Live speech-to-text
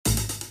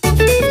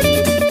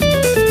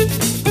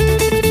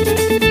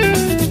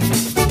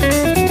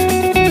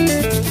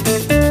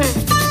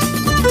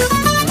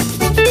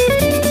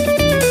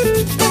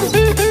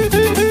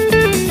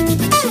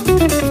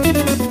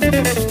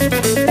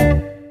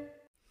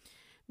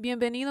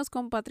Bienvenidos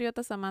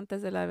compatriotas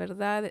amantes de la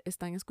verdad.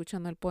 Están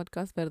escuchando el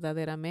podcast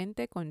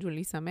Verdaderamente con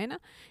Julissa Mena.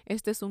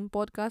 Este es un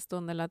podcast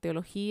donde la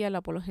teología, la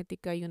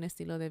apologética y un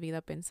estilo de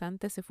vida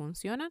pensante se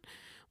funcionan.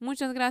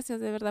 Muchas gracias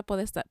de verdad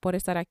por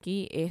estar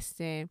aquí.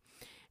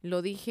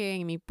 Lo dije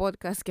en mi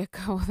podcast que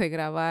acabo de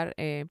grabar,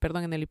 en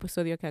el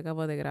episodio que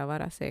acabo de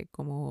grabar hace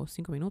como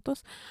 5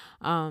 minutos.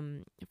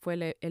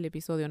 Fue el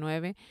episodio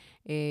 9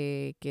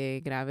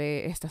 que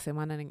grabé esta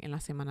semana en la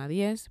semana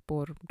 10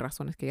 por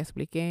razones que ya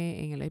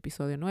expliqué en el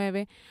episodio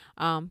 9.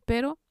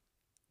 Pero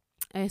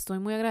estoy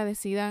muy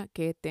agradecida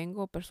que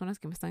tengo personas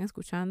que me están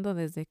escuchando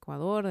desde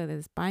Ecuador, desde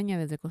España,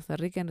 desde Costa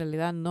Rica. En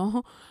realidad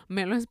no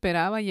me lo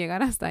esperaba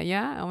llegar hasta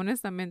allá.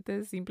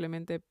 Honestamente,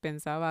 simplemente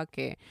pensaba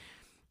que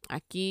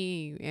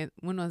aquí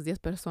unas 10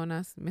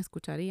 personas me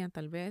escucharían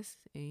tal vez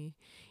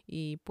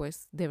y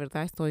pues de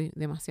verdad estoy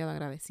demasiado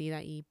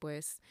agradecida y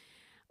pues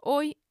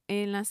hoy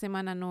en la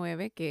semana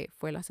 9 que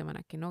fue la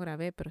semana que no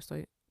grabé,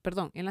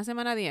 en la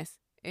semana 10,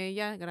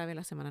 ya grabé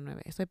la semana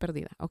 9, estoy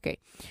perdida, ok,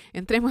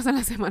 entremos a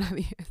la semana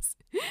 10.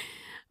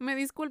 Me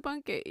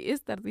disculpan que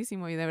es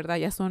tardísimo y de verdad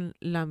ya son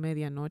la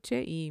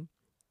medianoche y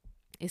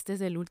este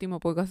es el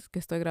último podcast que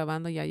estoy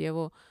grabando, ya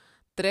llevo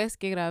 3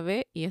 que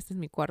grabé y este es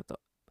mi cuarto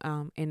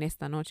en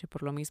esta noche,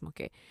 por lo mismo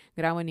que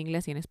grabo en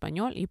inglés y en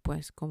español. Y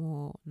pues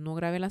como no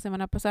grabé la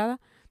semana pasada,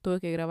 tuve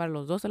que grabar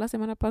los 2 de la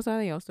semana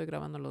pasada y ahora estoy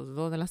grabando los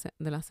 2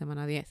 de la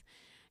semana 10.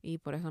 Y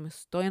por eso me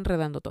estoy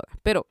enredando toda.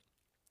 Pero,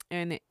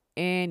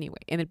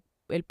 anyway,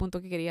 el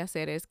punto que quería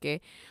hacer es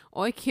que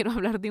hoy quiero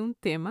hablar de un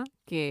tema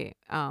que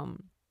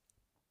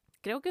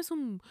creo que es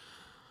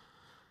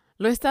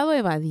lo he estado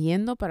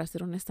evadiendo, para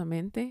ser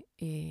honestamente,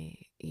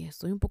 y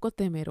estoy un poco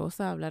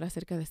temerosa de hablar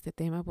acerca de este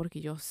tema porque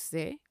yo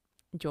sé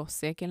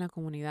que en la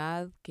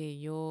comunidad que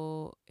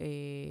yo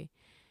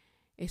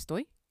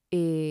estoy,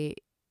 eh,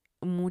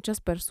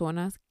 muchas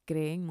personas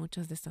creen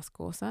muchas de estas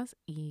cosas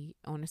y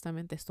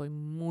honestamente estoy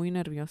muy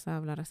nerviosa de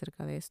hablar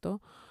acerca de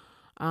esto,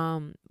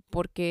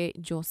 porque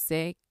yo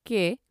sé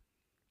que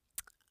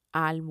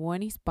al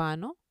buen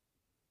hispano,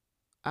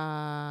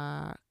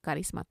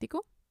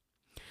 carismático,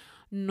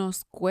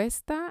 nos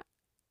cuesta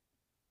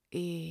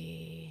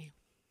eh,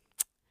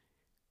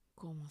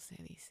 ¿cómo se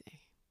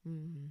dice?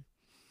 Mm,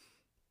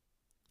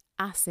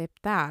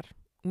 Aceptar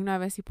una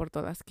vez y por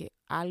todas que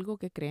algo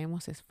que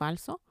creemos es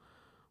falso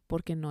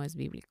porque no es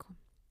bíblico.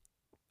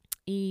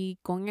 Y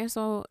con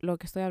eso lo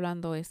que estoy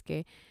hablando es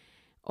que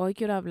hoy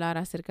quiero hablar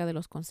acerca de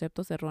los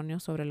conceptos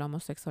erróneos sobre la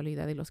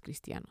homosexualidad y los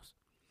cristianos.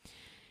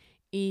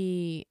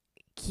 Y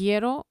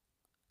quiero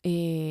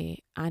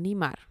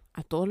animar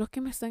a todos los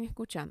que me están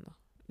escuchando.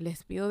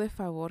 Les pido de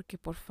favor que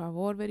por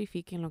favor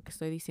verifiquen lo que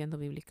estoy diciendo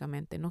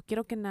bíblicamente. No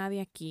quiero que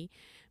nadie aquí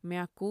me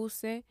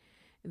acuse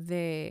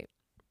de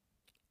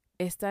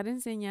estar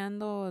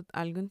enseñando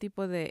algún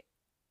tipo de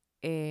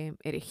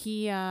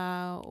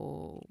herejía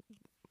o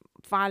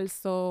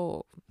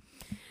falso,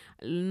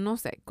 no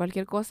sé,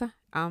 cualquier cosa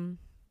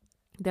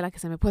de la que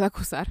se me pueda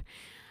acusar,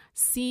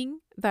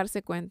 sin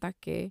darse cuenta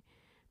que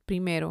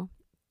primero,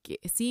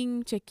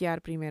 sin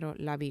chequear primero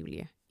la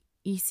Biblia.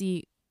 Y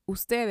si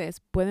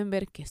ustedes pueden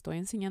ver que estoy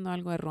enseñando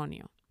algo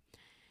erróneo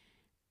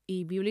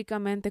y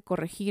bíblicamente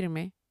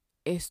corregirme,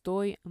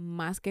 estoy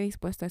más que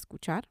dispuesta a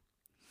escuchar.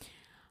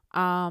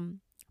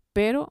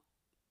 Pero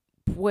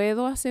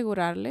puedo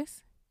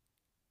asegurarles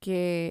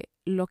que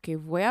lo que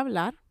voy a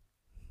hablar,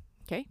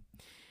 ¿ok?,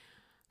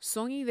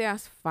 son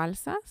ideas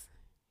falsas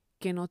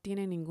que no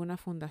tienen ninguna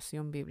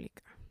fundación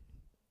bíblica.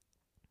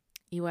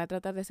 Y voy a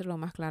tratar de ser lo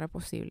más clara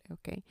posible,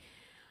 ¿ok?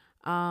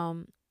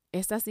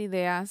 Estas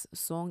ideas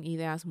son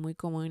ideas muy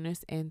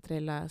comunes entre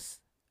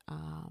los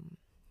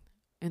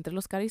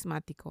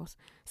carismáticos,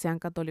 sean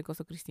católicos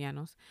o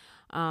cristianos.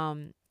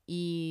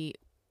 Y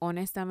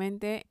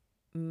honestamente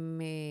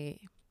me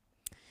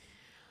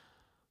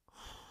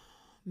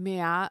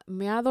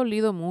ha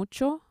dolido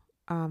mucho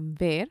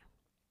ver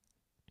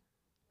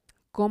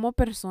cómo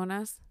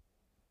personas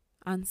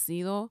han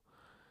sido,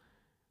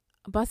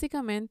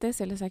 básicamente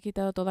se les ha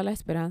quitado toda la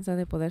esperanza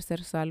de poder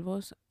ser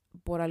salvos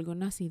por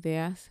algunas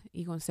ideas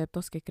y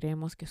conceptos que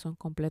creemos que son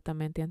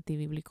completamente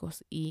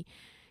antibíblicos, y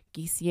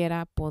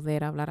quisiera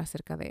poder hablar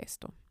acerca de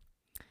esto.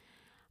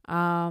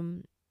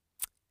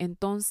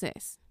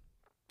 Entonces,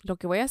 lo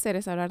que voy a hacer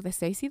es hablar de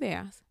 6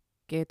 ideas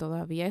que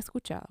todavía he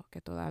escuchado,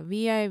 que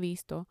todavía he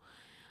visto,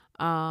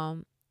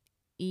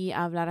 y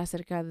hablar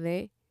acerca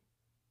de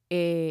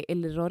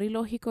el error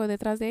ilógico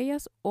detrás de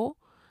ellas o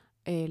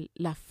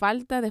la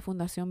falta de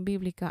fundación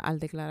bíblica al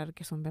declarar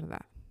que son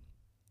verdad.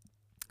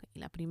 Y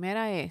la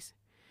primera es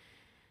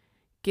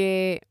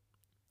que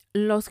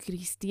los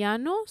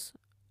cristianos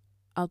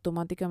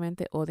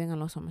automáticamente odian a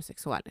los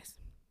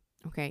homosexuales.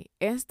 Okay.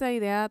 Esta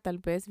idea tal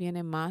vez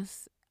viene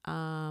más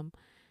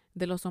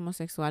de los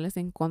homosexuales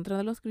en contra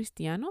de los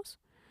cristianos,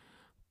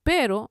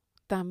 pero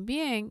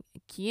también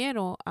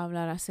quiero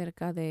hablar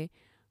acerca de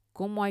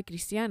cómo hay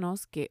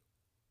cristianos que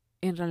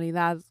en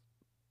realidad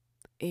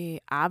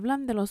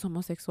hablan de los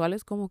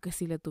homosexuales como que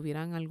si le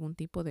tuvieran algún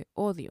tipo de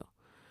odio.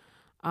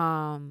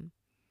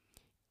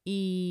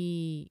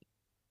 Y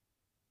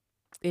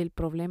el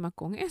problema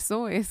con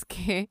eso es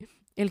que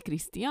el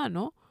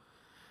cristiano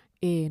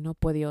no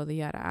puede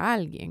odiar a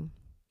alguien.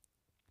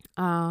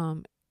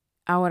 Am,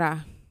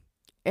 Ahora,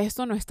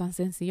 esto no es tan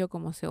sencillo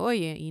como se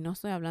oye, y no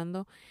estoy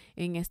hablando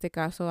en este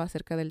caso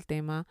acerca del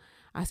tema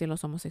hacia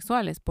los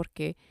homosexuales,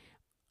 porque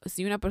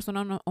si una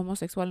persona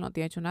homosexual no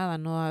te ha hecho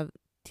nada,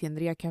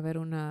 tendría que haber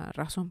una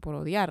razón por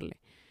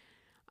odiarle.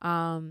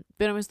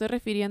 Pero me estoy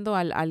refiriendo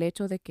al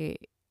hecho de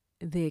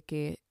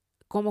que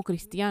como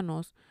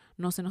cristianos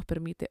no se nos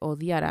permite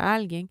odiar a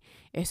alguien.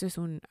 Eso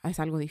es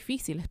algo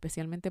difícil,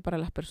 especialmente para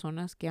las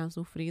personas que han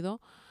sufrido,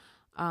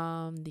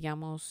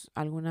 digamos,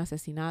 algún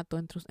asesinato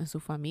en su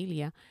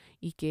familia,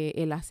 y que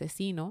el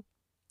asesino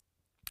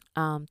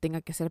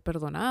tenga que ser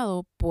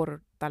perdonado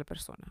por tal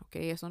persona.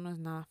 ¿Okay? Eso no es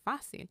nada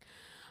fácil.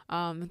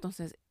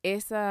 Entonces,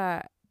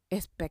 esa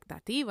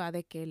expectativa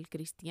de que el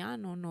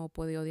cristiano no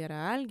puede odiar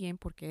a alguien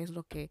porque es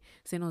lo que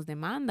se nos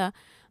demanda,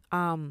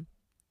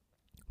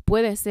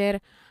 puede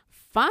ser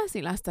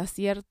fácil hasta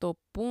cierto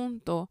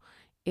punto,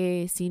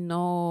 si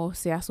no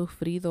se ha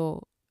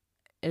sufrido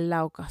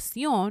la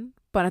ocasión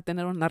para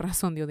tener una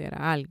razón de odiar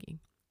a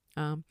alguien.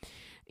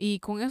 Y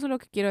con eso lo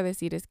que quiero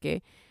decir es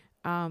que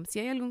si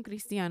hay algún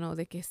cristiano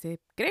de que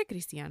se cree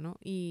cristiano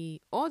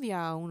y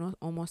odia a un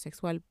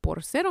homosexual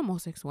por ser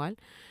homosexual,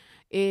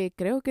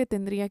 creo que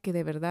tendría que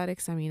de verdad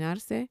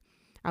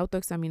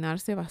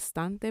autoexaminarse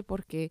bastante,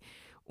 porque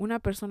una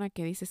persona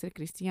que dice ser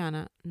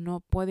cristiana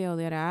no puede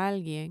odiar a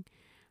alguien,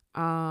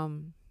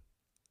 no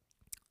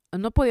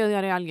puede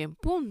odiar a alguien,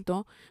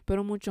 punto,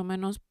 pero mucho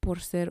menos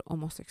por ser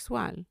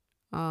homosexual.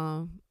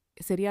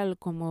 Sería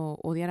como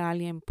odiar a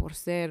alguien por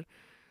ser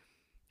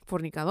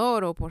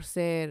fornicador, o por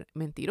ser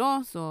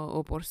mentiroso,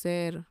 o por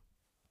ser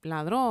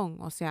ladrón.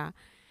 O sea,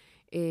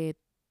 eh,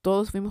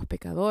 todos fuimos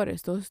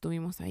pecadores, todos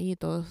estuvimos ahí,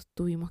 todos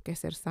tuvimos que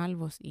ser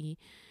salvos. Y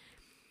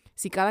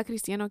si cada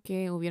cristiano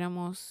que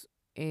hubiéramos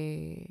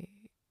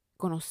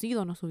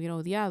conocido nos hubiera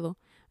odiado,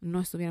 no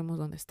estuviéramos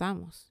donde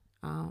estamos.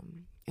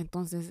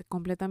 Entonces,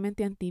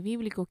 completamente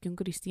antibíblico que un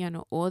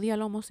cristiano odie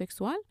al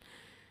homosexual.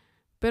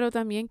 Pero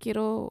también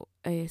quiero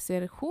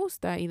ser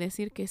justa y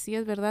decir que sí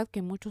es verdad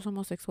que muchos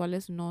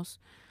homosexuales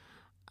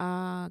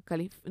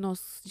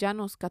ya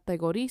nos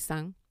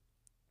categorizan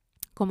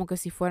como que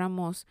si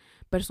fuéramos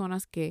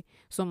personas que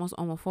somos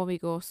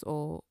homofóbicos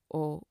o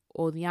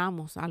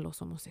odiamos a los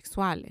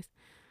homosexuales.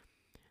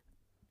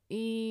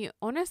 Y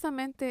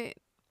honestamente,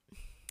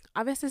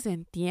 a veces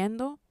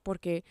entiendo,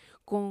 porque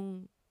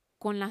con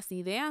las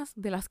ideas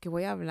de las que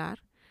voy a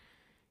hablar,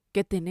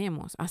 que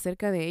tenemos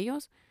acerca de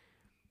ellos,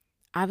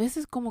 a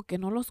veces como que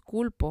no los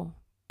culpo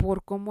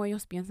por cómo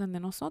ellos piensan de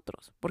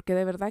nosotros, porque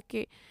de verdad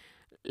que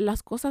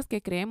las cosas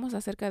que creemos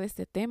acerca de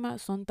este tema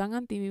son tan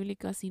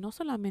antibíblicas, y no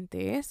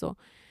solamente eso,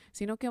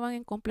 sino que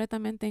van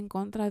completamente en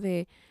contra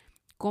de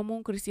cómo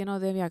un cristiano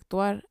debe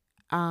actuar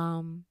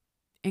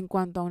en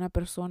cuanto a una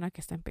persona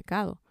que está en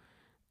pecado,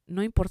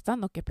 no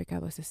importando qué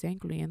pecado ese sea,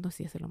 incluyendo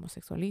si es el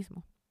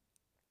homosexualismo.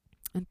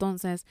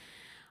 Entonces,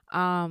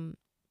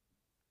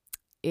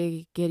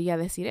 quería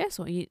decir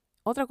eso. Y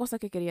otra cosa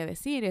que quería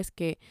decir es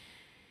que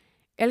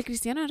el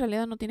cristiano en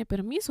realidad no tiene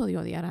permiso de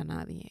odiar a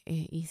nadie.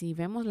 Y si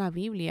vemos la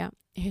Biblia,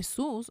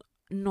 Jesús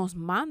nos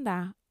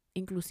manda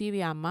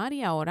inclusive a amar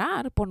y a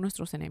orar por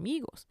nuestros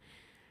enemigos.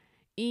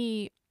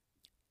 Y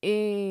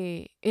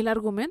el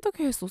argumento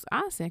que Jesús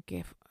hace,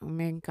 que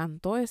me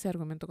encantó ese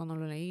argumento cuando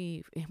lo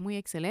leí, es muy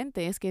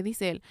excelente, es que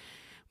dice él,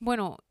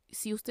 bueno,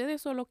 si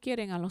ustedes solo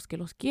quieren a los que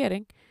los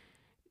quieren,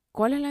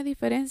 ¿cuál es la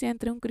diferencia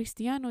entre un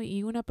cristiano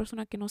y una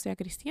persona que no sea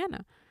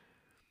cristiana?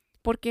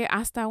 Porque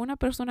hasta una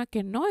persona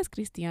que no es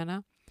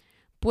cristiana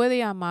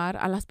puede amar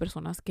a las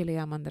personas que le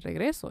aman de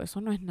regreso.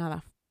 Eso no es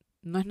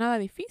nada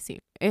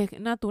difícil. Es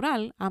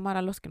natural amar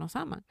a los que nos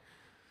aman.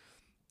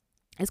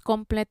 Es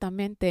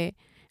completamente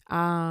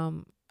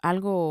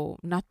algo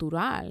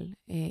natural,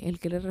 el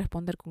querer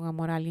responder con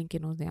amor a alguien que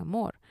nos dé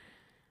amor.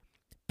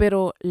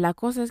 Pero la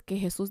cosa es que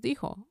Jesús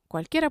dijo,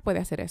 cualquiera puede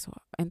hacer eso.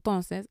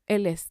 Entonces,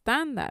 el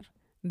estándar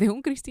de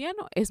un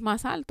cristiano es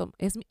más alto,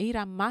 es ir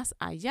a más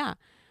allá.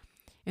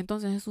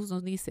 Entonces Jesús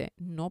nos dice,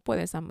 no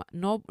puedes amar,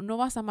 no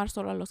vas a amar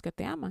solo a los que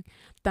te aman,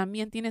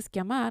 también tienes que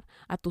amar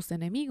a tus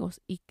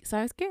enemigos. Y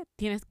 ¿sabes qué?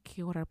 Tienes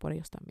que orar por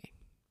ellos también.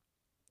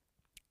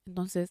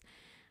 Entonces,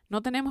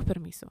 no tenemos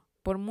permiso.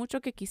 Por mucho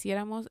que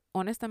quisiéramos,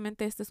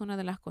 honestamente, esta es una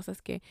de las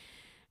cosas que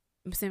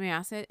se me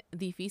hace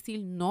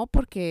difícil, no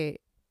porque,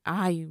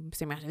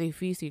 se me hace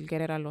difícil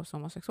querer a los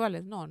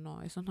homosexuales. No,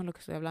 eso no es lo que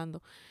estoy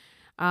hablando.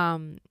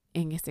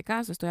 En este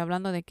caso, estoy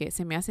hablando de que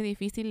se me hace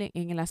difícil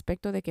en el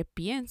aspecto de que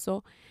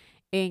pienso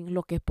en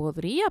lo que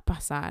podría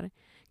pasar,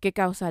 que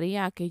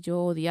causaría que yo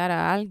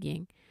odiara a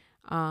alguien,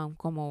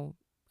 como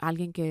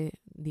alguien que,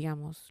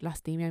 digamos,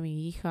 lastime a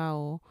mi hija,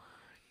 o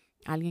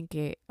alguien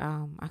que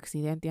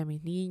accidente a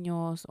mis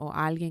niños, o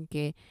alguien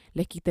que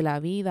le quite la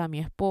vida a mi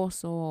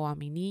esposo, o a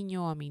mi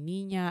niño, o a mi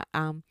niña.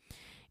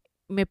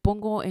 Me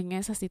pongo en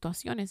esas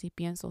situaciones y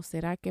pienso,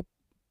 ¿será que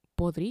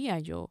podría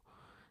yo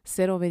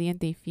ser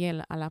obediente y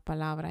fiel a la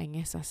palabra en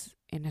esos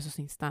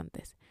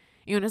instantes?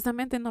 Y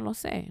honestamente no lo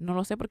sé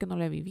porque no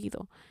lo he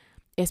vivido.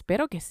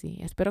 espero que sí,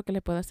 espero que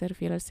le pueda ser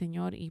fiel al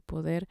Señor y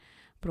poder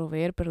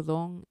proveer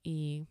perdón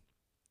y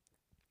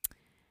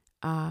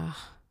a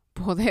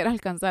poder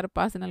alcanzar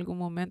paz en algún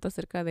momento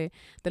acerca de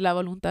la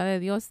voluntad de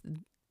Dios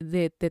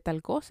de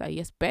tal cosa. Y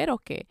espero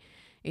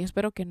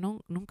que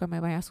no, nunca me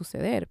vaya a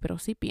suceder, pero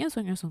sí pienso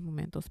en esos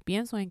momentos.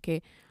 Pienso en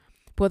que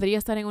podría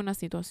estar en una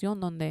situación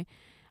donde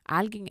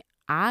alguien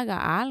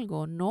haga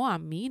algo, no a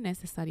mí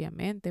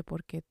necesariamente,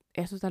 porque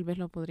eso tal vez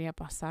lo podría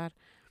pasar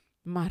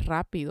más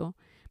rápido,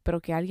 pero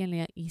que alguien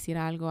le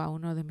hiciera algo a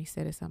uno de mis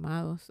seres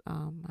amados,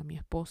 a mi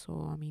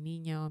esposo, a mi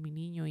niña o a mi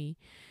niño, y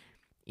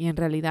en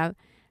realidad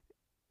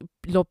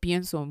lo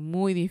pienso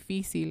muy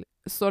difícil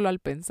solo al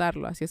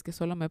pensarlo, así es que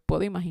solo me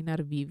puedo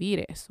imaginar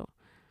vivir eso.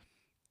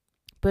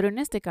 Pero en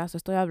este caso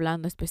estoy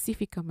hablando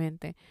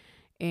específicamente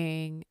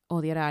en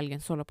odiar a alguien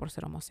solo por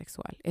ser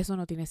homosexual. Eso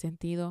no tiene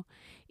sentido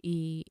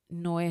y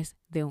no es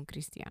de un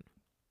cristiano.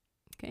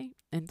 ¿Okay?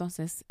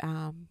 Entonces,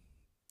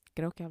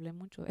 creo que hablé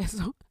mucho de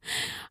eso.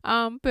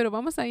 Pero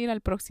vamos a ir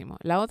al próximo.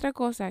 La otra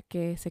cosa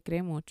que se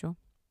cree mucho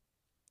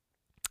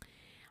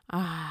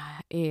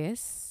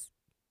es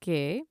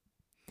que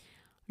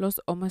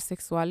los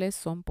homosexuales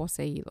son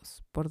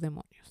poseídos por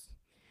demonios.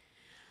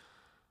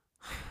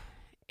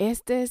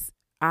 Este es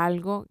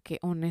algo que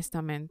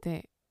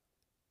honestamente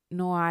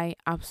no hay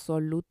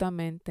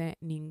absolutamente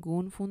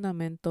ningún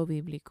fundamento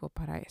bíblico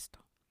para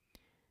esto.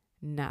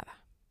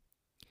 Nada.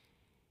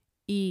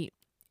 Y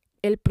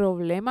el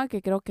problema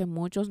que creo que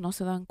muchos no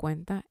se dan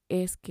cuenta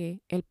es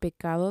que el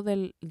pecado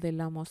de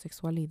la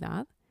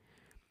homosexualidad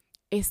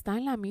está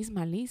en la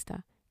misma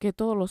lista que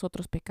todos los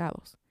otros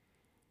pecados.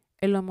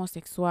 El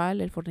homosexual,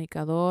 el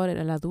fornicador,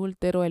 el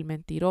adúltero, el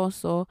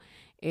mentiroso,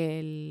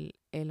 el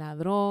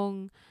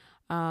ladrón,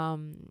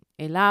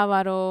 el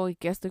avaro, y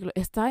que esto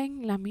está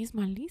en la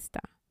misma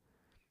lista.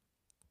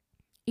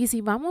 Y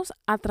si vamos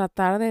a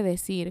tratar de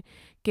decir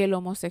que el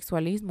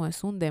homosexualismo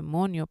es un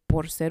demonio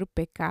por ser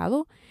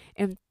pecado,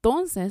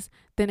 entonces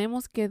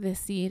tenemos que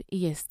decir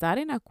y estar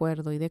en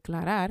acuerdo y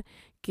declarar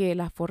que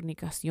la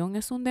fornicación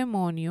es un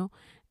demonio,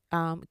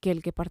 que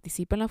el que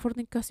participa en la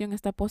fornicación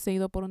está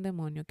poseído por un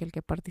demonio, que el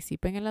que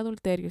participa en el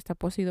adulterio está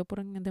poseído por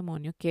un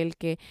demonio, que el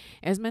que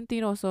es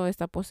mentiroso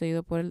está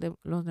poseído por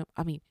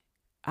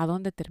 ¿a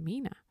dónde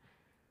termina?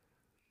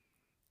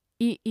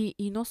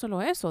 Y no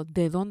solo eso,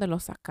 ¿de dónde lo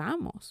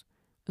sacamos?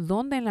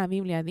 ¿Dónde en la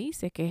Biblia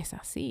dice que es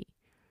así?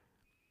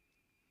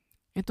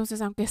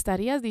 Entonces, aunque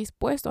estarías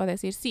dispuesto a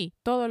decir, sí,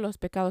 todos los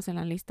pecados en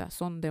la lista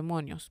son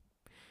demonios,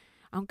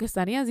 aunque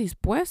estarías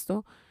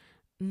dispuesto,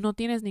 no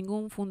tienes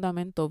ningún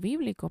fundamento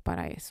bíblico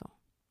para eso.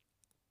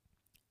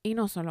 Y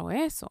no solo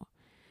eso,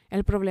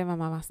 el problema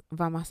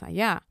va más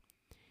allá.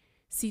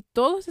 Si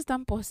todos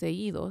están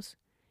poseídos,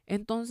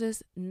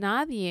 entonces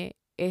nadie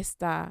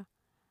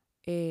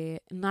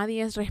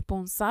es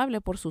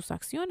responsable por sus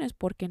acciones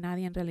porque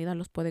nadie en realidad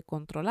los puede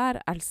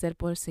controlar al ser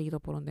poseído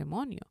por un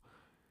demonio.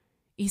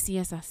 Y si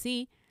es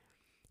así,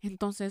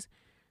 entonces,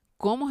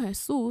 ¿cómo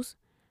Jesús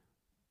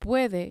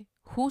puede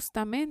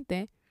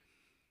justamente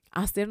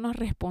hacernos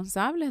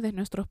responsables de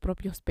nuestros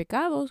propios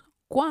pecados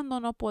cuando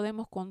no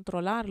podemos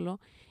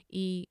controlarlo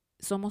y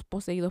somos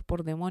poseídos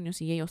por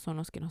demonios y ellos son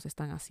los que nos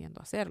están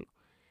haciendo hacerlo?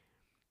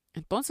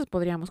 Entonces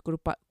podríamos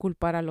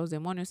culpar a los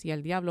demonios y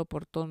al diablo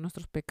por todos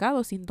nuestros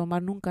pecados sin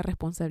tomar nunca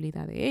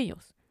responsabilidad de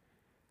ellos.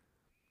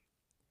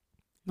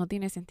 No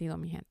tiene sentido,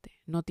 mi gente.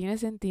 No tiene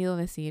sentido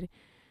decir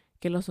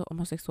que los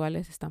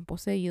homosexuales están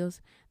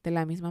poseídos de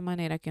la misma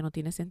manera que no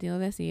tiene sentido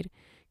decir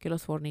que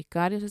los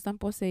fornicarios están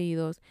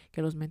poseídos,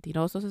 que los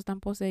mentirosos están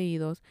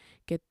poseídos,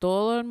 que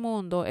todo el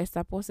mundo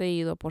está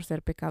poseído por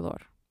ser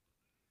pecador.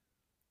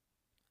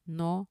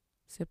 No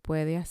se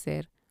puede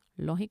hacer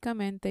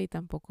lógicamente y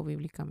tampoco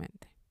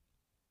bíblicamente.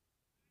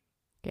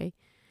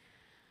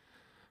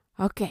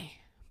 Ok,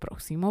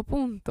 próximo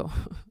punto.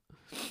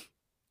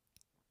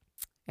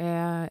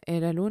 Era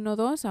el 1,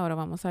 2, ahora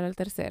vamos a la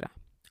tercera.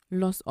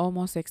 Los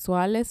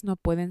homosexuales no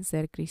pueden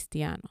ser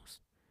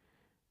cristianos.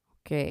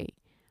 Ok,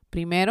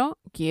 primero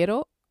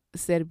quiero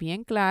ser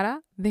bien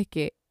clara de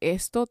que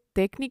esto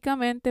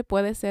técnicamente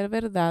puede ser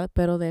verdad,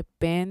 pero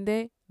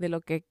depende de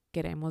lo que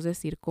queremos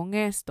decir con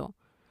esto.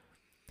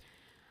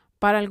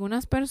 Para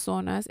algunas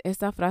personas,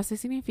 esta frase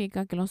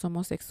significa que los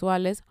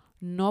homosexuales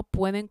no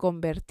pueden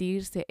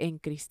convertirse en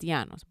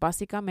cristianos.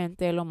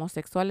 Básicamente, el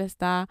homosexual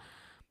está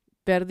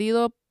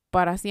perdido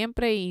para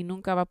siempre y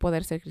nunca va a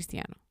poder ser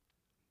cristiano.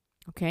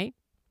 ¿Ok?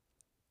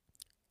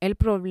 El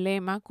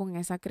problema con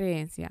esa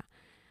creencia,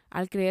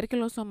 al creer que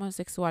los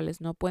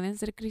homosexuales no pueden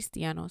ser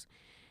cristianos,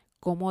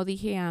 como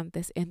dije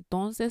antes,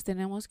 entonces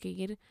tenemos que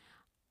ir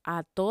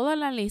a toda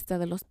la lista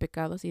de los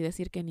pecados y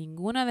decir que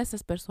ninguna de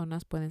esas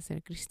personas pueden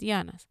ser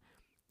cristianas.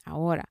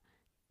 Ahora,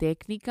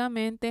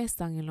 técnicamente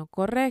están en lo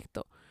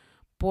correcto,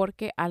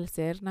 porque al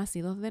ser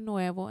nacidos de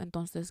nuevo,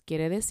 entonces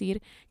quiere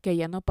decir que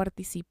ya no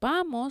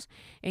participamos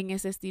en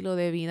ese estilo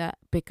de vida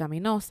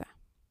pecaminosa.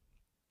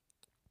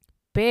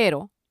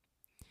 Pero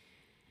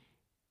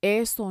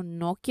eso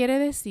no quiere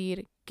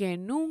decir que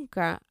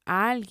nunca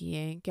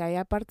alguien que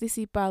haya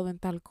participado en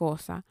tal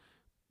cosa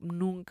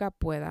nunca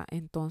pueda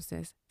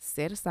entonces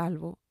ser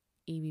salvo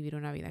y vivir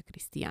una vida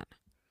cristiana.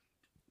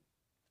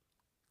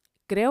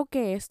 Creo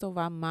que esto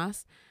va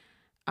más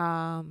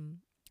a...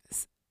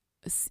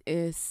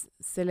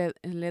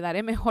 le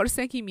daré mejor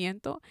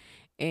seguimiento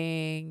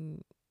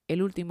en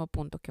el último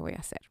punto que voy a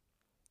hacer.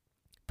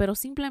 Pero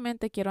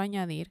simplemente quiero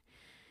añadir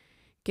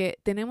que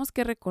tenemos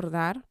que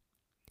recordar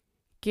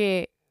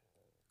que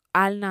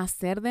al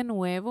nacer de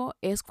nuevo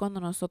es cuando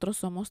nosotros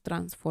somos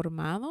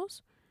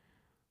transformados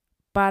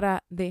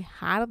para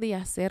dejar de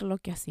hacer lo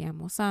que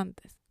hacíamos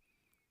antes.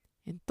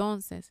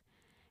 Entonces,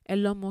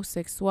 el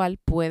homosexual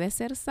puede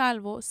ser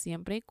salvo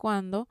siempre y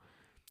cuando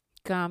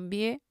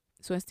cambie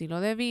su estilo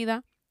de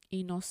vida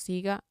y no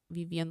siga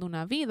viviendo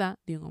una vida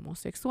de un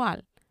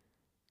homosexual.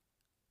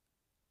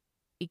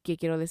 ¿Y qué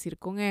quiero decir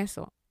con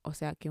eso? O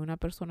sea, que una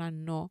persona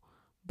no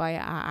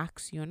vaya a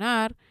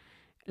accionar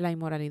la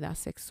inmoralidad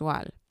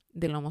sexual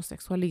del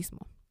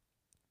homosexualismo.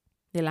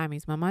 De la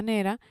misma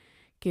manera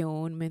que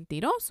un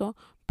mentiroso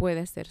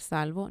puede ser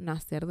salvo,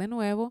 nacer de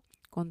nuevo,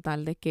 con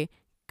tal de que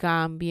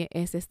cambie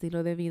ese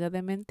estilo de vida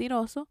de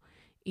mentiroso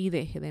y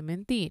deje de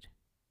mentir.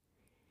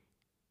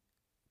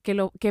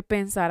 Que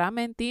pensará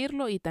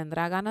mentirlo y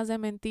tendrá ganas de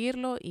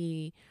mentirlo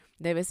y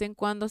de vez en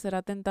cuando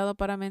será tentado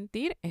para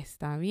mentir,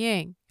 está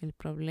bien. El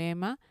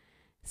problema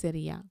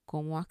sería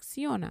cómo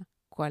acciona,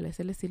 cuál es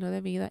el estilo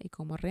de vida y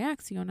cómo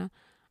reacciona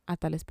a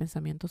tales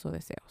pensamientos o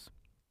deseos.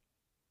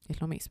 Es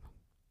lo mismo.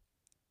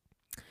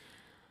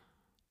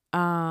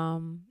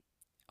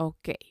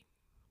 Ok.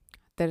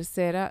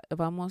 Tercera,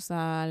 vamos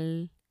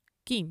al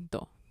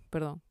quinto.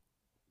 Perdón,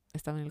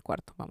 estaba en el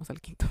cuarto. Vamos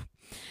al quinto.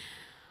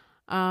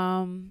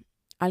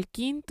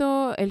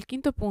 El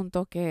quinto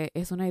punto, que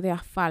es una idea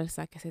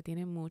falsa que se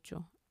tiene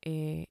mucho,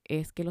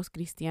 es que los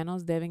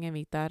cristianos deben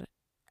evitar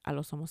a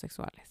los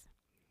homosexuales.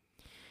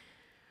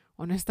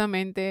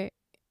 Honestamente,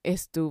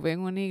 estuve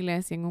en una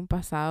iglesia en un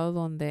pasado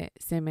donde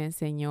se me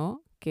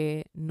enseñó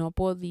que no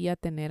podía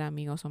tener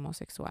amigos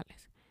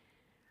homosexuales.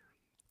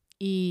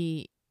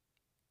 Y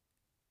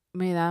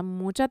me da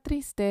mucha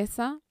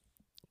tristeza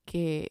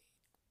que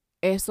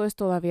eso es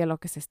todavía lo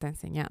que se está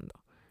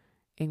enseñando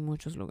en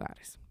muchos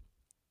lugares.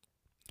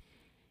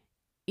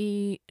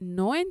 Y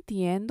no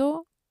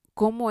entiendo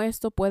cómo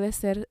esto puede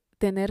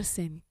tener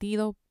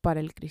sentido para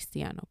el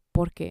cristiano,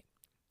 porque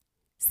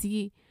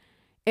si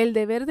el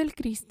deber del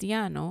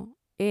cristiano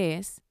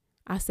es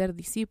hacer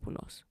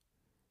discípulos,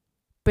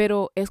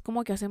 pero es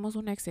como que hacemos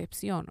una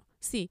excepción.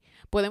 Sí,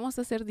 podemos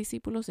hacer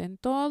discípulos en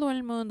todo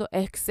el mundo,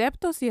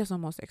 excepto si es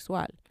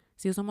homosexual.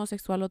 Si es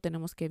homosexual lo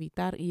tenemos que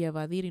evitar y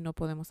evadir y no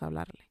podemos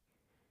hablarle.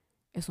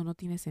 Eso no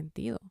tiene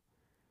sentido.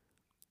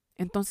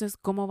 Entonces,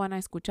 ¿cómo van a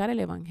escuchar el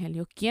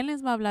evangelio? ¿Quién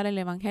les va a hablar el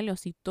evangelio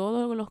si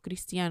todos los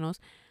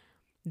cristianos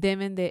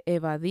deben de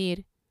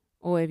evadir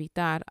o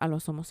evitar a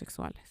los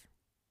homosexuales?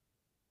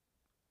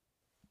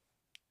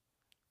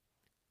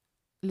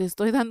 Les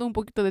estoy dando un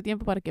poquito de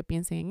tiempo para que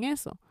piensen en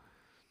eso.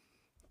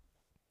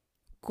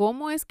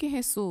 ¿Cómo es que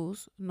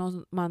Jesús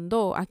nos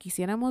mandó a que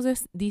hiciéramos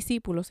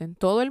discípulos en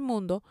todo el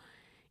mundo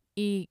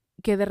y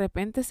que de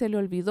repente se le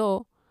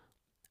olvidó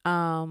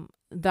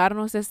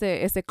darnos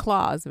ese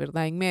clause,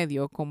 ¿verdad? En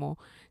medio, como,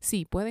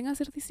 sí, pueden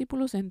hacer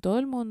discípulos en todo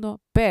el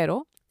mundo,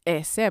 pero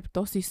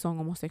excepto si son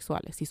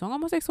homosexuales. Si son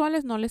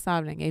homosexuales, no les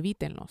hablen,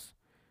 evítenlos.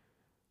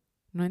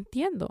 No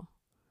entiendo.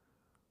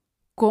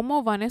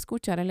 ¿Cómo van a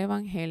escuchar el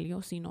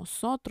evangelio si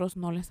nosotros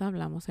no les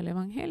hablamos el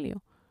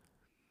evangelio?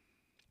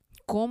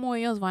 ¿Cómo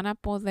ellos van a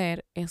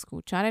poder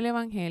escuchar el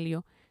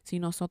evangelio si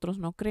nosotros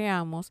no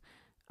creamos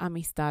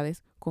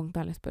amistades con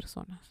tales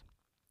personas?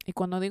 Y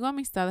cuando digo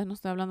amistades, no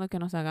estoy hablando de que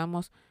nos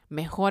hagamos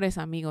mejores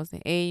amigos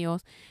de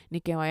ellos,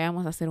 ni que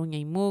vayamos a hacer uña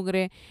y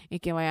mugre, y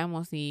que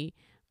vayamos y,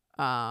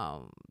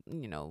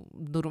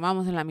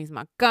 durmamos en la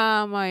misma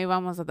cama y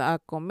vamos a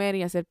comer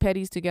y hacer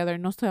petties together.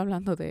 No estoy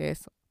hablando de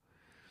eso.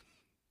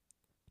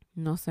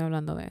 No estoy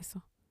hablando de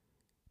eso.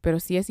 Pero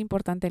sí es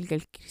importante el que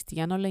el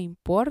cristiano le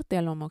importe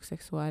al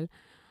homosexual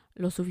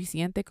lo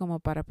suficiente como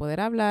para poder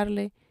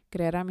hablarle,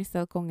 crear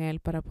amistad con él,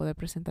 para poder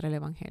presentar el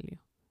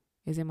evangelio.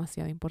 Es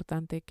demasiado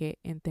importante que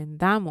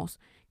entendamos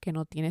que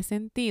no tiene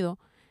sentido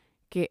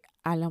que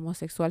al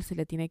homosexual se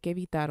le tiene que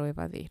evitar o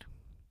evadir.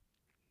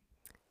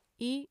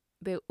 Y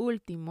de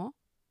último,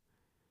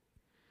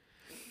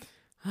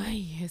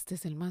 este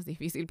es el más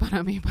difícil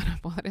para mí para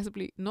poder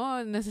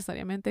no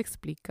necesariamente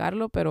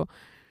explicarlo, pero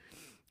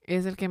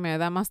es el que me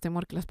da más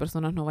temor que las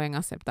personas no vayan a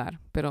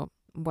aceptar. Pero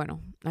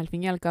bueno, al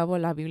fin y al cabo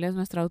la Biblia es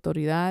nuestra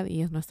autoridad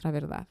y es nuestra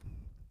verdad.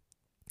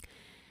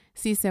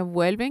 Si se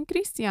vuelven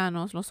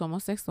cristianos los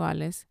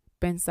homosexuales,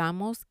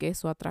 pensamos que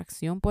su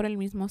atracción por el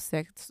mismo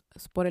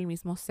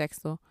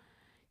sexo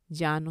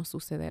ya no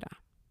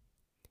sucederá.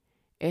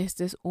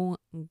 Este es un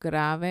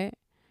grave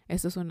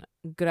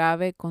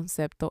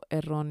concepto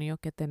erróneo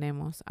que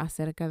tenemos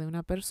acerca de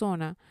una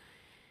persona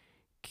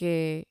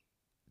que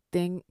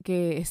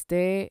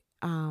esté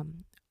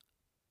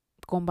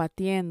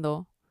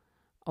combatiendo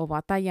o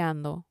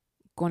batallando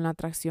con la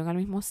atracción al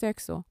mismo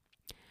sexo.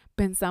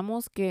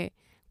 Pensamos que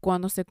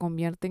cuando se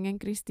convierten en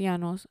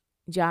cristianos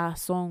ya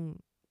son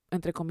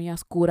entre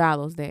comillas,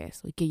 curados de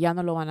eso y que ya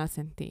no lo van a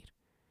sentir.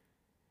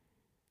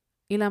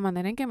 Y la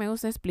manera en que me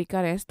gusta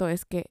explicar esto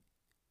es que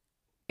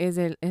es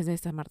de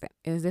esta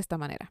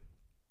manera.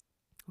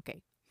 Ok.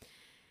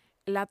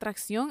 La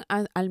atracción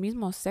al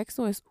mismo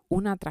sexo es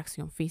una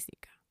atracción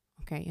física.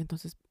 Ok.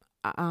 Entonces,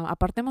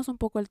 apartemos un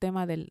poco el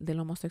tema del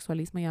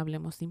homosexualismo y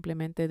hablemos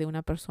simplemente de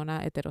una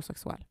persona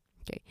heterosexual.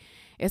 Okay.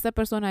 Esta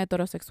persona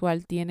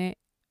heterosexual tiene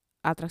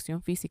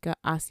atracción física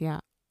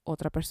hacia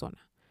otra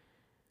persona.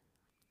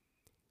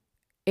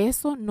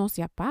 Eso no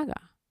se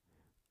apaga.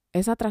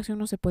 Esa atracción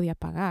no se puede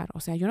apagar. O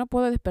sea, yo no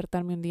puedo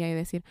despertarme un día y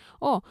decir,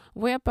 oh,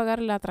 voy a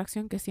apagar la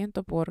atracción que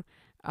siento por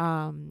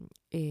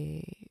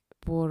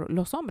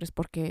los hombres,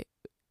 porque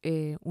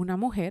una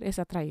mujer es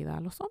atraída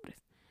a los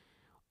hombres.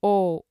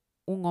 O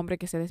un hombre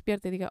que se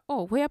despierte y diga,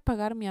 oh, voy a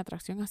apagar mi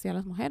atracción hacia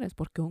las mujeres,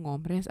 porque un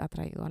hombre es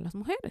atraído a las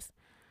mujeres.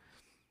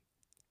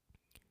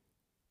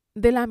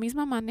 De la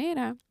misma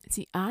manera,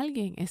 si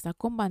alguien está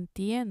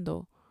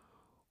combatiendo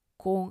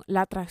con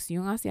la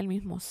atracción hacia el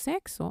mismo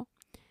sexo,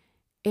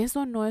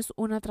 eso no es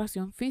una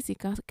atracción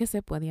física que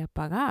se puede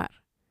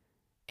apagar.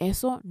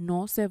 Eso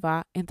no se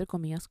va, entre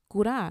comillas,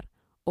 curar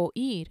o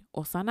ir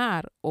o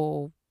sanar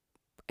o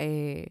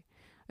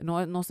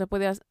no se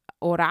puede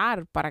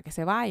orar para que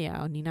se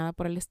vaya ni nada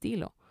por el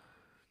estilo.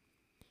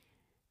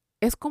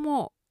 Es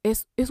como,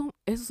 es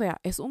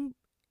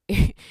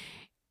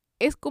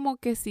como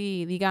que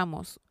si,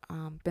 digamos,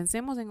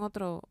 pensemos en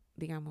otro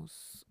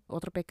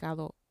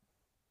pecado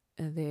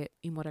de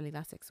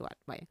inmoralidad sexual.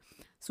 Vaya.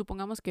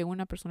 Supongamos que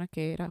una persona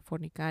que era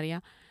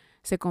fornicaria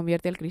se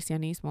convierte al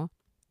cristianismo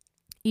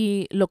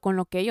y con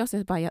lo que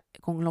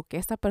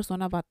esta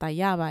persona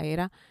batallaba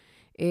era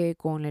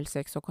con el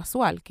sexo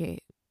casual,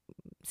 que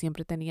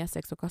siempre tenía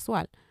sexo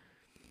casual.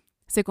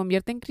 Se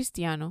convierte en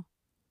cristiano.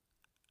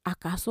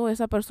 ¿Acaso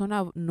esa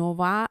persona no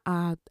va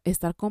a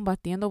estar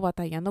combatiendo,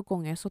 batallando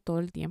con eso todo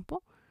el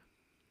tiempo?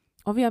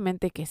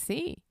 Obviamente que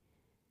sí.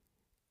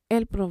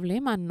 El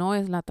problema no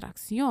es la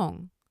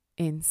atracción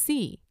en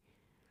sí.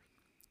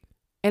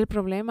 El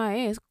problema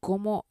es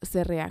cómo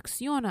se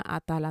reacciona a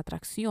tal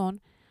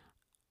atracción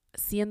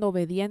siendo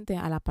obediente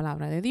a la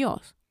palabra de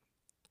Dios.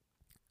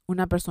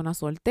 Una persona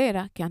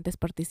soltera que antes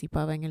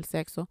participaba en el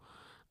sexo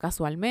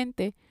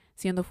casualmente,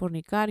 siendo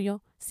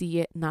fornicario,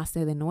 si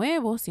nace de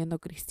nuevo siendo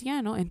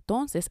cristiano,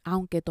 entonces,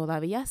 aunque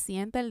todavía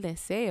sienta el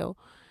deseo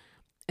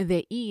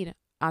de ir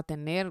a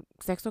tener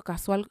sexo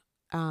casual,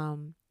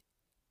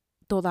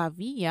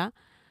 todavía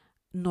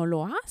no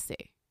lo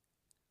hace.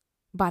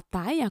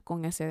 Batalla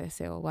con ese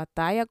deseo,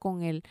 batalla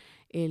con el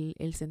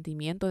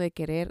sentimiento de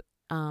querer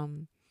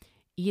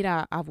ir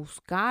a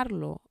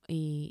buscarlo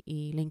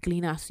y la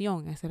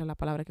inclinación, esa era la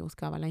palabra que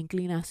buscaba, la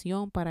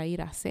inclinación para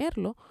ir a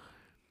hacerlo,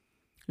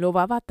 lo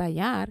va a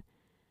batallar,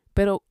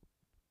 pero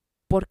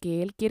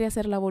porque él quiere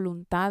hacer la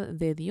voluntad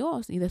de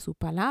Dios y de su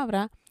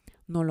palabra,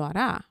 no lo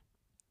hará.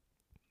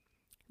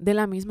 De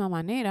la misma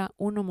manera,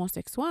 un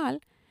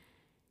homosexual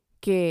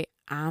que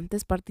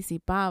antes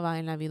participaba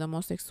en la vida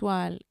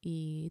homosexual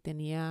y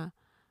tenía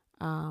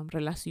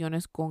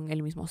relaciones con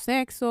el mismo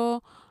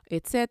sexo,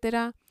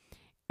 etcétera,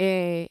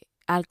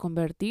 al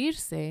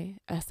convertirse,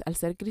 al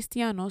ser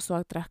cristiano, su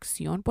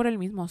atracción por el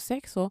mismo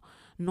sexo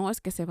no es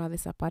que se va a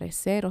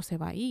desaparecer o se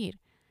va a ir,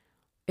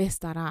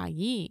 estará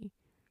allí.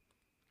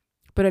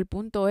 Pero el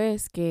punto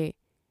es que,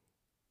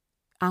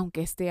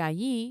 aunque esté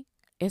allí,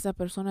 esa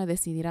persona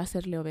decidirá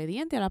serle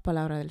obediente a la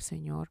palabra del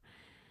Señor,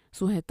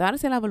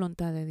 sujetarse a la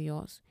voluntad de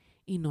Dios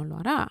y no lo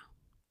hará.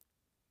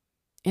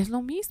 Es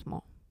lo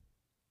mismo.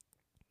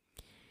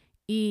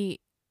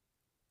 Y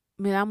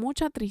me da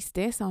mucha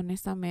tristeza,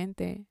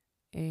 honestamente.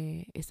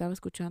 Estaba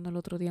escuchando el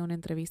otro día una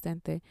entrevista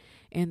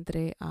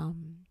entre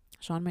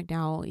Sean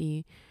McDowell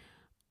y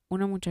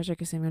una muchacha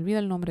que se me olvida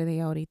el nombre de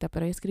ella ahorita,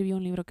 pero ella escribió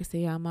un libro que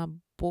se llama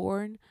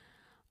Born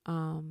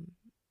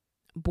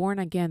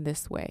Again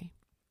This Way.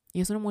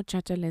 Y es una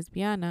muchacha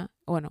lesbiana,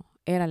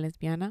 era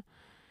lesbiana,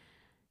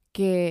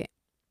 que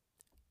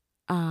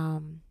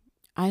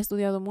ha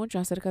estudiado mucho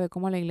acerca de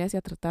cómo la iglesia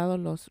ha tratado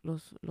los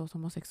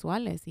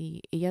homosexuales,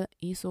 y ella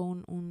hizo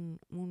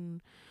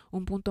un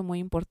punto muy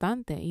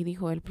importante y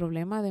dijo, el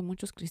problema de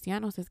muchos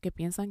cristianos es que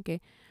piensan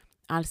que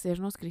al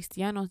sernos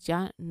cristianos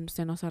ya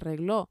se nos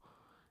arregló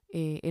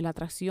la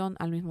atracción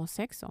al mismo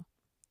sexo.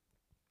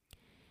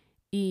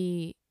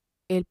 Y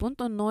el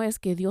punto no es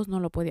que Dios no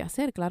lo puede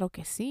hacer, claro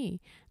que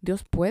sí.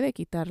 Dios puede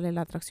quitarle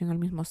la atracción al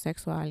mismo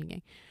sexo a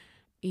alguien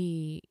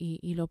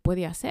y lo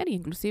puede hacer.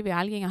 Inclusive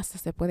alguien hasta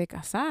se puede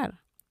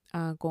casar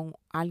con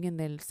alguien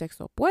del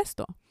sexo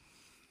opuesto.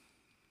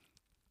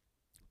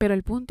 Pero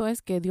el punto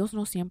es que Dios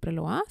no siempre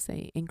lo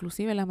hace.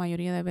 Inclusive la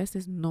mayoría de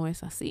veces no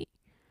es así.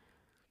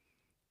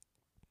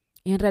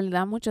 Y en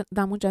realidad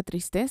da mucha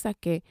tristeza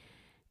que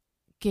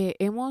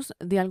hemos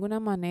de alguna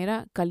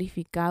manera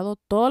calificado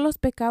todos los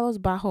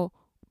pecados bajo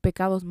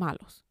pecados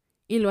malos.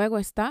 Y luego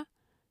está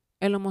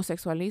el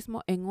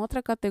homosexualismo en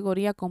otra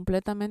categoría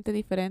completamente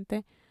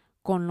diferente,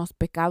 con los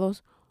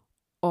pecados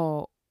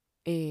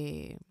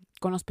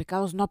con los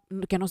pecados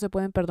que no se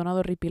pueden perdonar,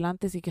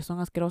 horripilantes y que son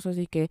asquerosos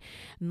y que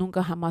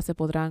nunca jamás se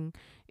podrán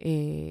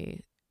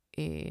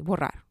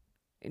borrar.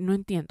 No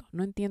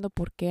entiendo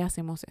por qué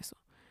hacemos eso.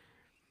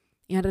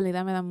 Y en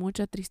realidad me da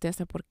mucha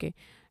tristeza porque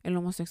el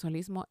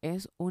homosexualismo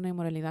es una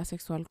inmoralidad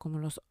sexual como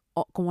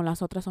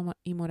las otras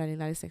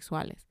inmoralidades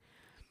sexuales.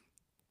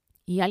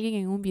 Y alguien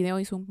en un video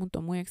hizo un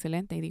punto muy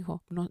excelente y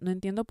dijo, no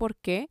entiendo por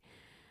qué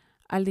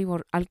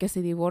al que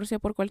se divorcia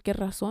por cualquier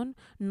razón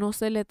no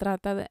se le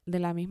trata de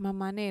la misma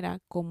manera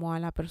como a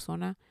la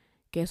persona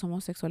que es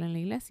homosexual en la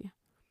iglesia.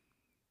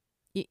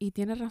 Y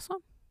tiene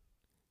razón.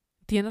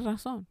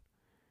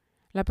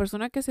 La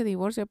persona que se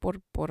divorcia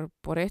por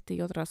esta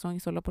y otra razón y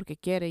solo porque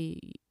quiere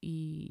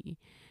y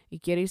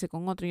quiere irse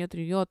con otro y otro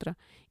y otra.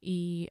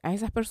 Y a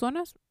esas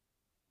personas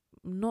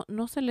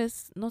no se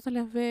les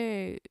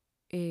ve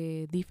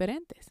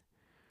diferentes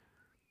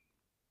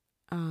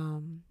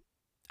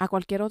a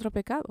cualquier otro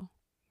pecado.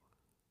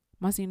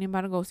 Más sin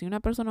embargo, si una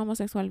persona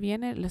homosexual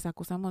viene, les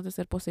acusamos de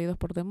ser poseídos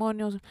por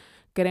demonios,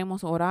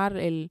 queremos orar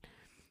el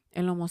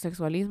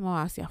homosexualismo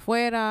hacia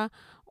afuera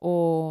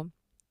o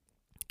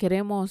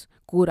queremos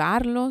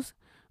curarlos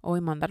o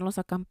mandarlos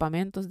a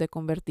campamentos de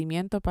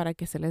convertimiento para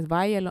que se les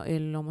vaya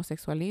el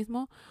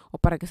homosexualismo o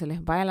para que se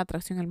les vaya la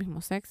atracción al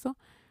mismo sexo.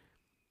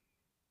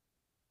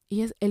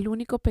 Y es el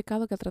único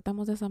pecado que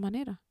tratamos de esa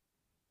manera.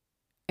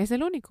 Es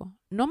el único.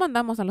 No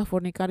mandamos a los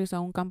fornicarios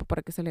a un campo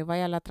para que se les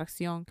vaya la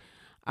atracción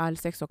al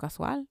sexo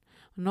casual.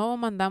 No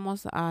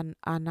mandamos a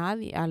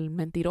nadie, al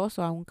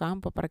mentiroso, a un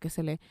campo para que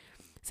se le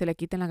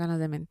quiten las ganas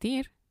de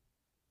mentir.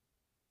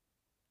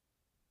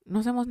 No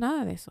hacemos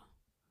nada de eso.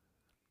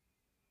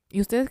 ¿Y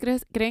ustedes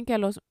creen que a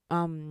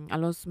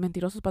los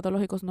mentirosos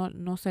patológicos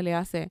no se le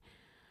hace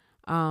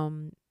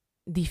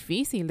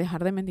difícil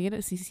dejar de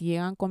mentir si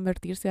llegan a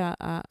convertirse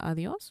a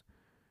Dios?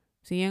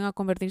 Si llegan a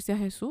convertirse a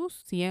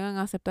Jesús, si llegan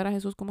a aceptar a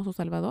Jesús como su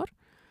Salvador.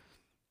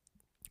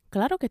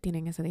 Claro que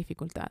tienen esa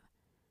dificultad.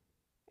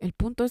 El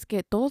punto es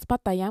que todos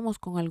batallamos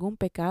con algún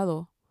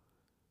pecado,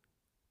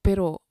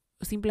 pero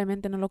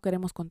simplemente no lo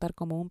queremos contar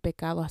como un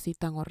pecado así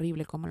tan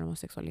horrible como el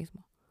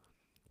homosexualismo.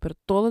 Pero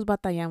todos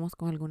batallamos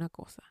con alguna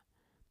cosa.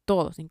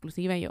 Todos,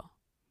 inclusive yo.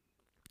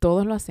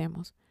 Todos lo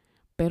hacemos.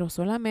 Pero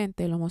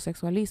solamente el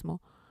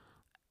homosexualismo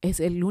es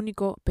el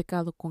único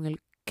pecado con el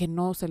que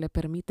no se le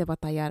permite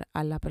batallar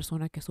a la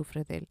persona que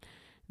sufre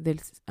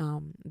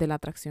de la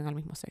atracción al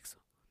mismo sexo.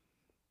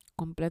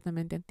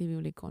 Completamente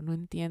antibíblico. No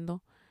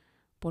entiendo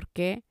por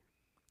qué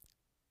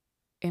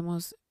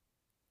hemos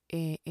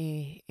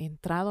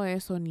entrado a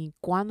eso, ni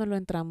cuándo lo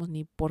entramos,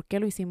 ni por qué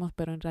lo hicimos,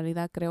 pero en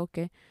realidad creo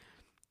que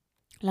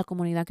la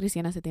comunidad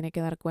cristiana se tiene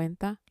que dar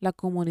cuenta, la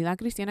comunidad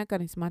cristiana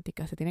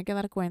carismática se tiene que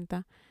dar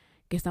cuenta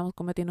que estamos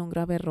cometiendo un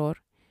grave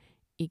error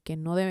y que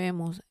no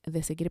debemos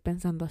de seguir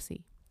pensando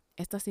así.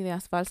 Estas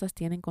ideas falsas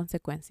tienen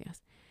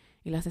consecuencias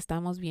y las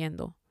estamos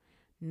viendo.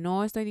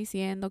 No estoy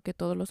diciendo que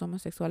todos los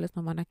homosexuales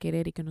nos van a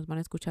querer y que nos van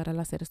a escuchar al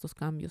hacer estos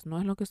cambios. No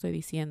es lo que estoy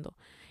diciendo.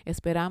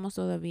 Esperamos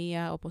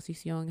todavía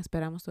oposición,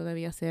 esperamos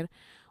todavía ser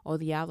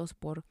odiados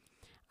por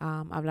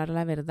hablar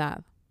la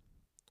verdad.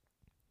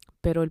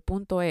 Pero el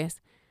punto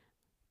es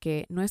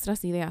que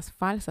nuestras ideas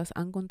falsas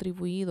han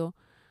contribuido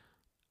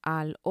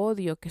al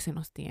odio que se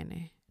nos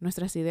tiene.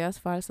 Nuestras ideas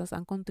falsas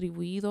han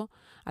contribuido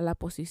a la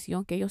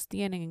posición que ellos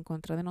tienen en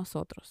contra de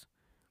nosotros.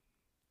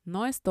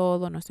 No es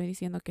todo, no estoy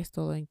diciendo que es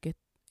todo, en que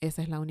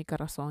esa es la única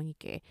razón y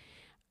que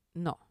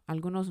no,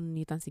 algunos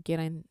ni tan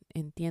siquiera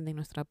entienden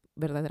nuestra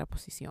verdadera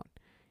posición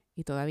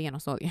y todavía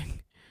nos odian.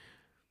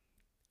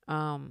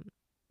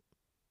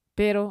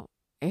 Pero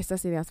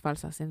estas ideas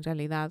falsas en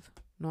realidad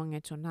no han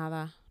hecho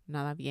nada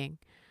bien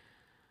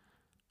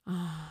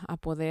a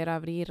poder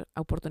abrir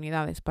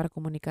oportunidades para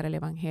comunicar el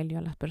evangelio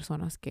a las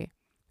personas que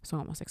son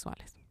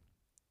homosexuales.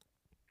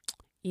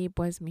 Y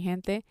pues mi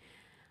gente,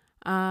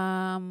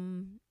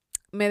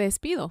 me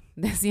despido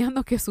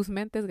deseando que sus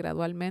mentes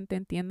gradualmente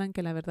entiendan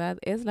que la verdad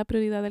es la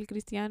prioridad del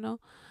cristiano,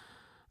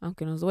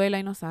 aunque nos duela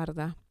y nos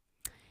arda.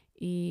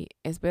 Y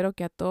espero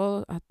que a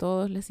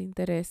todos les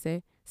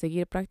interese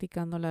seguir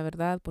practicando la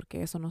verdad,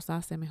 porque eso nos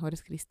hace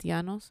mejores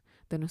cristianos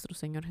de nuestro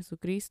Señor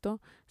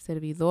Jesucristo,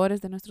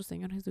 servidores de nuestro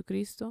Señor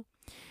Jesucristo.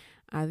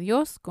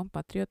 Adiós,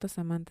 compatriotas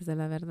amantes de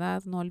la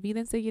verdad. No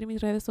olviden seguir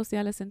mis redes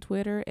sociales en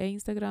Twitter e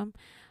Instagram,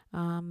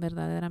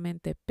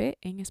 verdaderamente P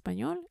en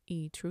español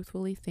y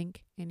Truthfully Think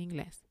en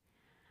inglés.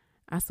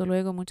 Hasta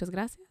luego, muchas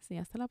gracias y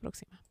hasta la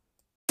próxima.